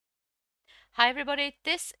Hi everybody,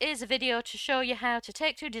 this is a video to show you how to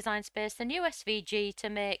take to Design Space the new SVG to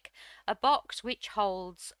make a box which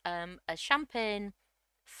holds a champagne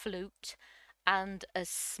flute and a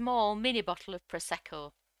small mini bottle of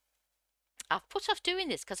prosecco. I've put off doing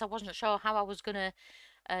this because I wasn't sure how I was going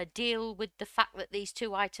to deal with the fact that these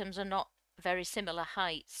two items are not very similar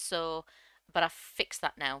heights, but I've fixed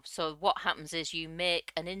that now. So what happens is you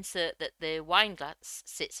make an insert that the wine glass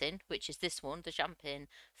sits in, which is this one, the champagne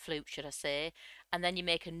flute should I say, and then you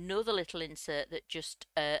make another little insert that just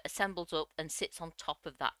assembles up and sits on top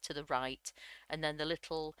of that to the right, and then the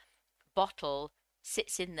little bottle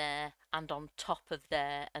sits in there and on top of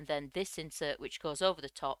there, and then this insert which goes over the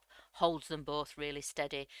top holds them both really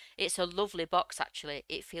steady. It's a lovely box actually.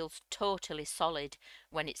 It feels totally solid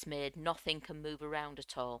when it's made. Nothing can move around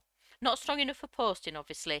at all. Not strong enough for posting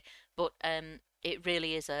obviously, but it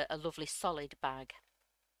really is a lovely solid bag.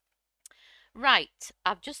 Right,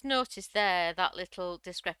 I've just noticed there that little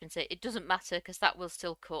discrepancy. It doesn't matter because that will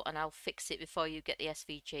still cut and I'll fix it before you get the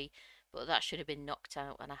SVG, but that should have been knocked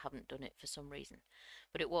out and I haven't done it for some reason.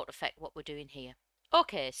 But it won't affect what we're doing here.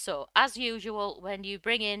 Okay, so as usual, when you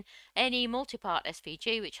bring in any multi-part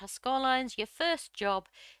SVG which has score lines, your first job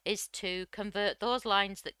is to convert those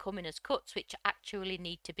lines that come in as cuts which actually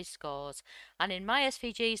need to be scores. And in my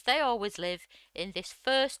SVGs, they always live in this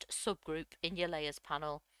first subgroup in your layers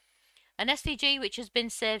panel. An SVG which has been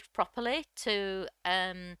saved properly to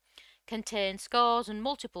contain scores and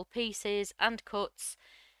multiple pieces and cuts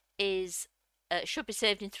is should be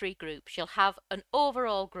saved in three groups. You'll have an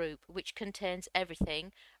overall group which contains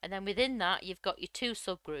everything, and then within that you've got your two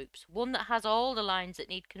subgroups. One that has all the lines that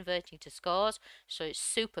need converting to scores, so it's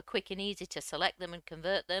super quick and easy to select them and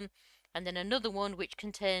convert them, and then another one which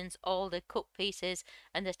contains all the cut pieces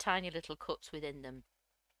and the tiny little cuts within them.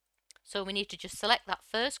 So we need to just select that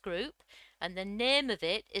first group, and the name of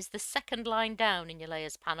it is the second line down in your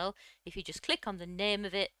layers panel. If you just click on the name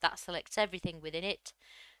of it, that selects everything within it.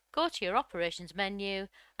 Go to your operations menu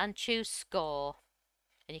and choose score,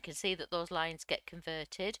 and you can see that those lines get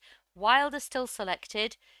converted. While they're still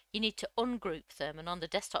selected, you need to ungroup them, and on the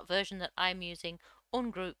desktop version that I'm using,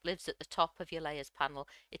 ungroup lives at the top of your layers panel.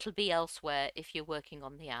 It'll be elsewhere if you're working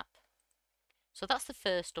on the app. So that's the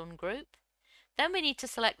first ungroup. Then we need to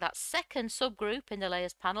select that second subgroup in the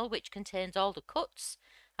layers panel which contains all the cuts,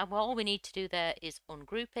 and all we need to do there is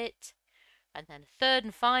ungroup it. And then third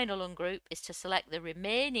and final ungroup is to select the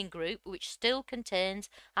remaining group which still contains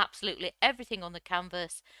absolutely everything on the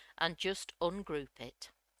canvas and just ungroup it.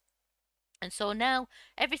 And so now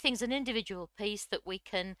everything's an individual piece that we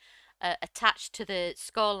can attach to the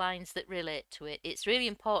score lines that relate to it. It's really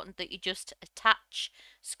important that you just attach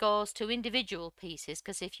scores to individual pieces,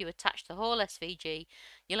 because if you attach the whole SVG,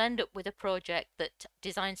 you'll end up with a project that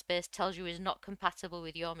Design Space tells you is not compatible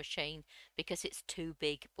with your machine because it's too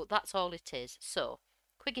big, but that's all it is. So,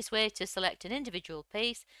 quickest way to select an individual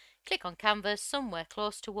piece, click on Canvas somewhere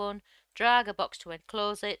close to one, drag a box to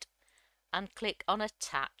enclose it, and click on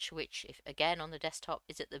attach, which if again on the desktop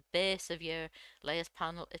is at the base of your layers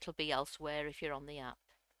panel. It'll be elsewhere if you're on the app,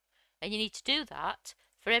 and you need to do that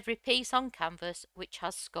for every piece on canvas which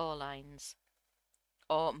has score lines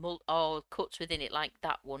or cuts within it, like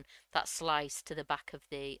that one, that slice to the back of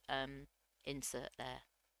the insert there.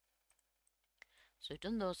 So we've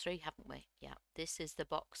done those three, haven't we? Yeah, this is the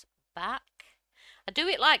box back. I do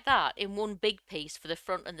it like that in one big piece for the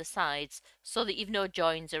front and the sides so that you've no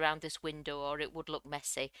joins around this window or it would look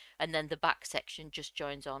messy, and then the back section just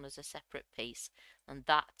joins on as a separate piece, and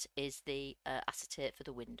that is the acetate for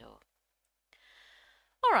the window.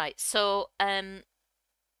 Alright, so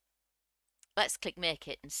let's click make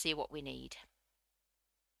it and see what we need.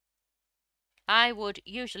 I would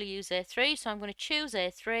usually use A3, so I'm going to choose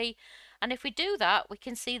A3, and if we do that we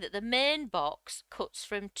can see that the main box cuts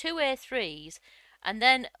from two A3s, and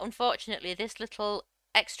then unfortunately this little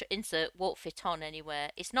extra insert won't fit on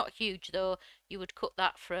anywhere. It's not huge though. You would cut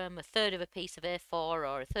that from a third of a piece of A4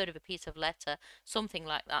 or a third of a piece of letter, something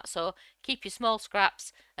like that. So keep your small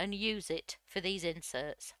scraps and use it for these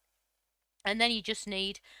inserts. And then you just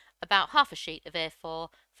need about half a sheet of A4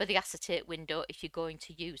 for the acetate window if you're going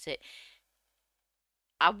to use it.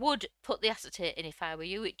 I would put the acetate in if I were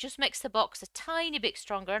you. It just makes the box a tiny bit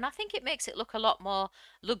stronger, and I think it makes it look a lot more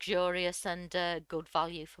luxurious and good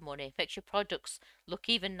value for money. It makes your products look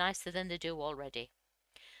even nicer than they do already.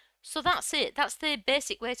 So that's it. That's the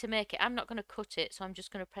basic way to make it. I'm not going to cut it, so I'm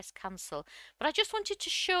just going to press cancel. But I just wanted to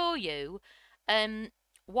show you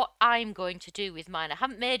what I'm going to do with mine. I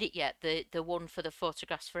haven't made it yet, the one for the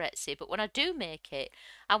photographs for Etsy, but when I do make it,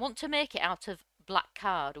 I want to make it out of black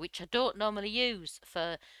card, which I don't normally use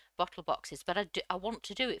for bottle boxes, but I want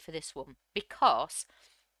to do it for this one because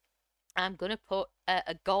I'm going to put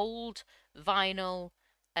a gold vinyl,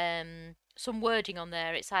 some wording on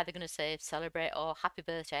there. It's either going to say celebrate or happy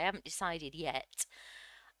birthday. I haven't decided yet.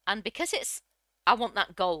 And because I want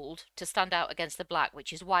that gold to stand out against the black,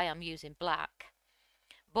 which is why I'm using black.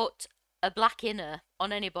 But a black inner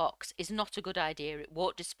on any box is not a good idea. It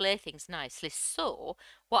won't display things nicely. So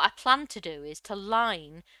what I plan to do is to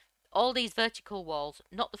line all these vertical walls,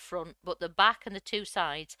 not the front, but the back and the two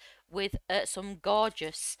sides, with some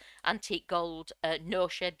gorgeous antique gold no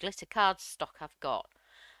shade glitter cardstock I've got.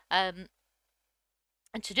 And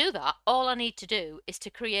to do that, all I need to do is to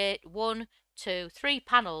create 1, 2, 3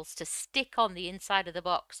 panels to stick on the inside of the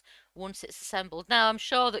box once it's assembled. Now, I'm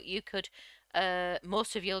sure that you could,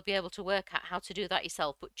 most of you will be able to work out how to do that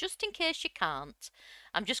yourself, but just in case you can't,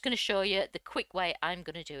 I'm just going to show you the quick way I'm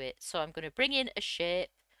going to do it. So I'm going to bring in a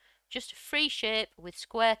shape, just a free shape with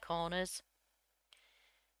square corners,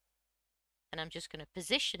 and I'm just going to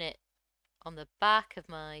position it on the back of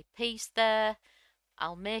my piece there.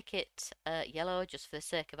 I'll make it yellow just for the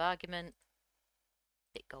sake of argument.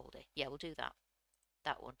 Bit goldy. Yeah, we'll do that.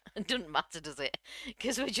 That one. It doesn't matter, does it?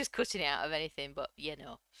 Because we're just cutting it out of anything, but you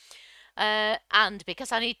know. And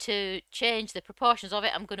because I need to change the proportions of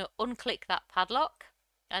it, I'm going to unclick that padlock.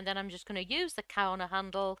 And then I'm just going to use the corner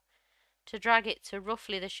handle to drag it to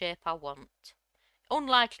roughly the shape I want.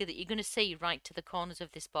 Unlikely that you're going to see right to the corners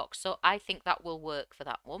of this box, so I think that will work for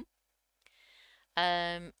that one.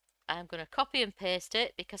 I'm going to copy and paste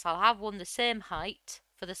it because I'll have one the same height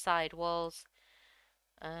for the side walls.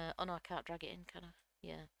 Oh no, I can't drag it in, can I?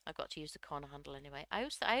 Yeah, I've got to use the corner handle anyway. I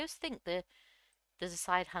always think there's a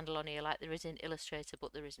side handle on here like there is in Illustrator,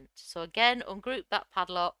 but there isn't. So again, ungroup that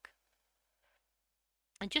padlock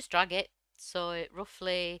and just drag it so it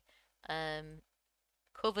roughly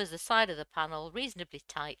covers the side of the panel reasonably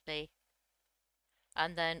tightly.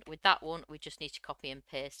 And then with that one, we just need to copy and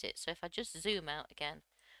paste it. So if I just zoom out again,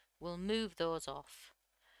 we'll move those off.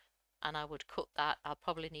 And I would cut that. I'll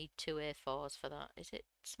probably need 2 A4s for that. Is it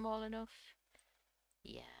small enough?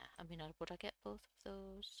 Yeah, I mean, would I get both of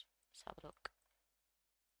those? Let's have a look.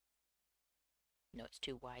 No, it's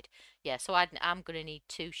too wide. Yeah, so I'm going to need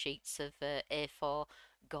 2 sheets of A4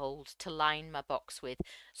 gold to line my box with.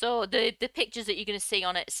 So the pictures that you're going to see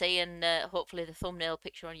on Etsy and hopefully the thumbnail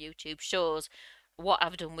picture on YouTube shows what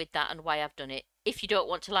I've done with that and why I've done it. If you don't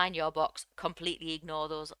want to line your box, completely ignore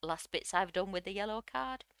those last bits I've done with the yellow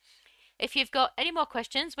card. If you've got any more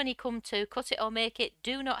questions when you come to cut it or make it,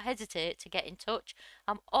 do not hesitate to get in touch.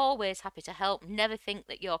 I'm always happy to help. Never think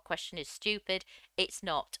that your question is stupid. It's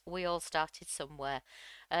not. We all started somewhere.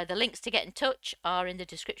 The links to get in touch are in the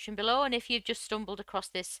description below, and if you've just stumbled across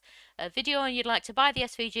this video and you'd like to buy the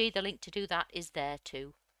SVG, the link to do that is there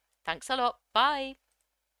too. Thanks a lot. Bye.